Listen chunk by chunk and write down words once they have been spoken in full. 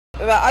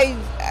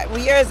Well,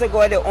 years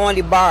ago the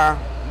only bar,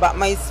 but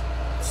my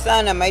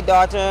son and my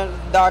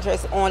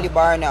daughter's only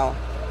bar now.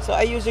 So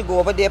I usually go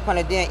over there upon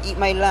a day and eat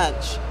my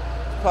lunch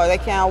because I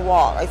can't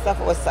walk. I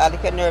suffer with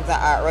sciatica nerves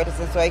and arthritis,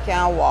 and so I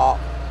can't walk.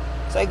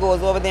 So I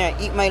goes over there and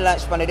eat my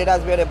lunch upon the day.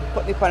 That's where they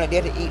put me upon a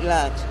day to eat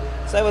lunch.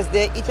 So I was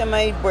there eating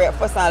my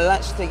breakfast and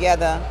lunch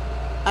together,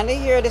 and I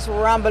hear this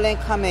rumbling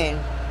coming.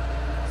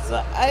 So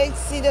I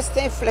see this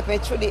thing flipping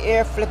through the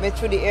air,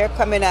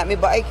 coming at me,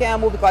 but I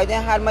can't move because I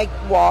didn't have my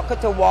walker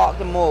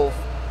to move.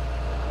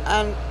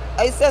 And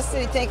I just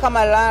see the thing come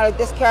along,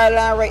 this car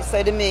line right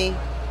side of me,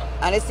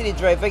 and I see the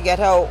driver get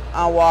out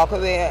and walk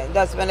away.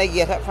 That's when I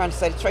get up front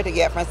side, try to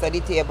get front side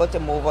of the table to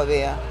move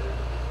away.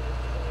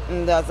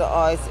 And that's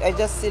all. I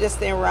just see this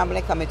thing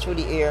rambling coming through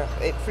the air.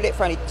 It flipped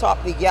from the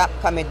top, the gap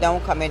coming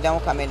down. And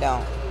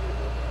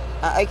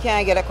I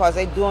can't get it because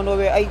I don't know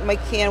where, my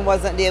cane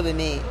wasn't there with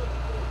me.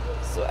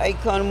 So I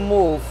can't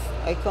move.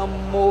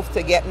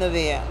 To get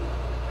nowhere.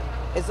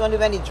 It's only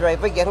when the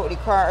driver get out of the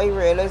car I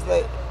realize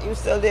like you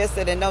still there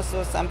sitting down.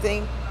 So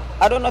something,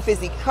 I don't know if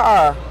it's the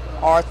car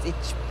or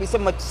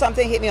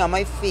something hit me on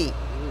my feet,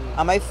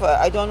 on my foot.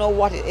 I don't know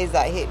what it is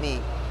that hit me.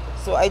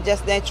 So I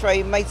just then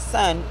try my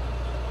son,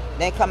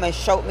 then come and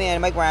shout me and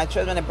my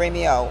grandchildren and bring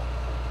me out.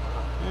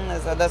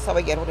 So that's how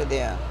I get out of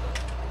there.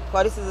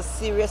 Because this is a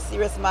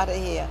serious matter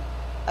here.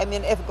 I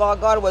mean, if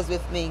God was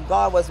with me,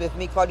 because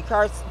the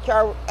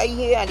car I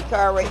here and the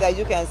car right there,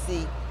 you can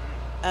see.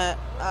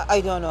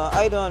 I don't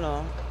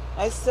know.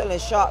 I'm still in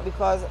shock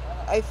because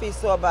I feel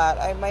so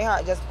bad. My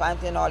heart just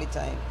panting all the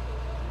time.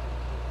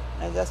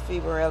 I just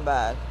feel real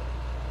bad.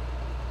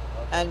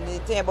 And the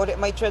thing about it,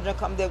 my children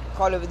come, they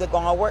call it, they're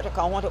going to work, they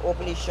come want to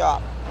open the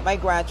shop. My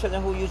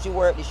grandchildren who usually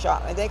work the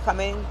shop, and they come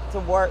in to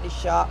work the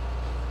shop,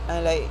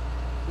 and like,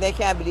 they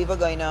can't believe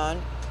what's going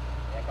on.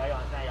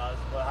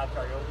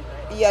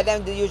 Yeah,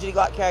 them they usually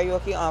got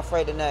karaoke on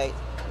Friday night.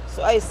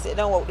 So I sit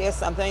down out there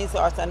sometimes,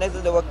 or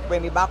sometimes they would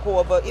bring me back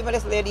over. Even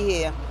this lady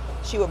here,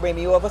 she would bring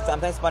me over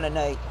sometimes for the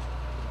night.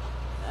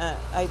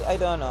 I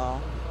don't know.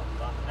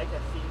 Well, I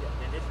can see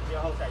that this is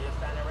your house that you're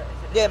standing right.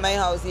 Yeah, my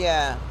house,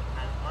 yeah.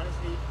 And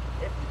honestly,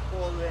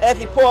 if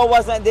the pole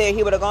wasn't there,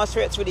 he would have gone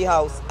straight through the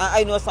house. And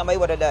I know somebody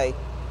would have died.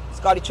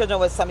 Some of the children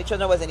was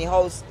in the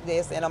house.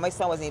 My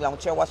son was in the long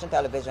chair watching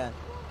television.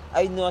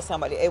 I know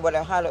somebody, it would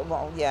have had,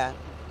 well, yeah.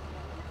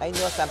 I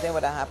know something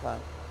would have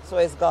happened. So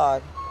it's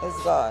God.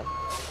 It's God.